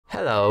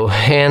Hello,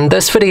 in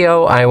this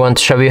video I want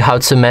to show you how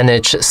to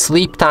manage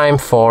sleep time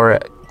for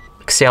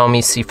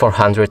Xiaomi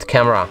C400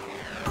 camera.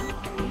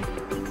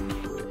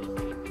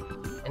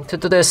 And to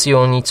do this you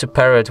will need to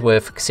pair it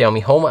with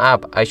Xiaomi Home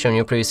app. I showed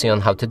you previously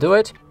on how to do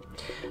it.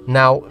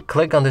 Now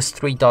click on these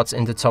three dots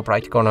in the top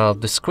right corner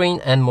of the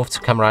screen and move to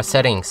camera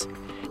settings.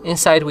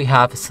 Inside we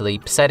have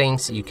sleep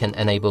settings. You can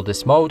enable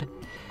this mode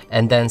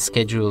and then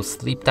schedule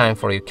sleep time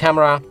for your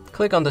camera.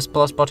 Click on this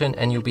plus button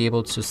and you'll be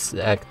able to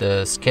select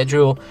the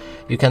schedule.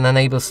 You can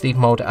enable sleep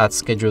mode at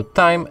scheduled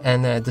time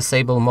and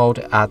disable mode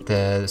at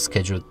the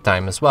scheduled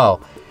time as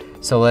well.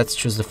 So let's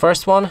choose the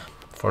first one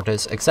for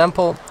this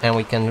example, and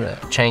we can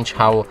change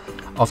how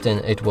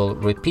often it will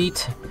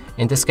repeat.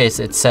 In this case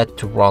it's set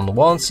to run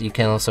once. You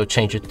can also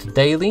change it to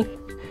daily.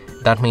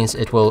 That means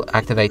it will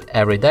activate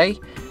every day.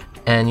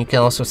 And you can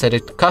also set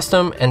it to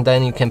custom, and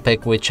then you can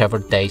pick whichever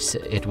days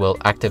it will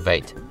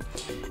activate.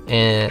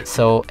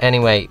 So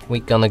anyway,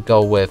 we're gonna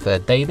go with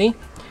daily,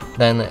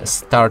 then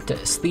start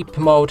sleep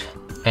mode,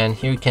 and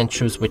here you can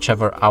choose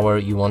whichever hour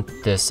you want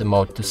this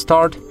mode to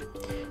start.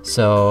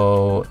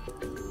 So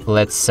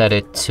let's set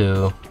it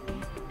to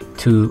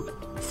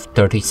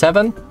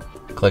 2:37.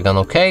 Click on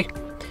OK,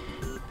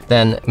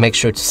 then make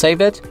sure to save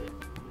it,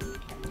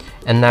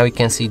 and now you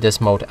can see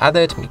this mode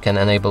added. You can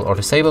enable or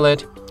disable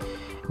it.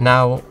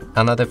 Now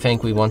another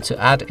thing we want to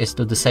add is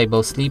to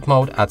disable sleep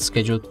mode at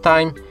scheduled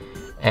time,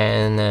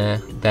 and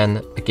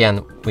then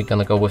again we're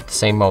gonna go with the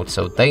same mode,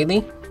 so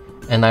daily,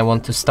 and I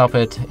want to stop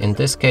it in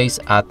this case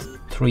at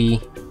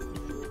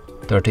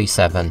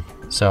 3:37,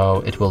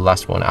 so it will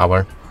last 1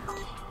 hour.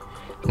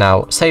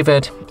 Now save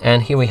it,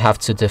 and here we have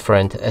two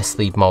different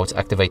sleep modes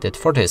activated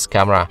for this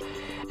camera.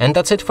 And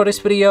that's it for this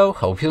video.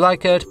 Hope you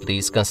like it.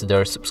 Please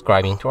consider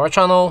subscribing to our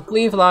channel,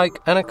 leave a like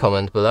and a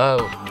comment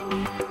below.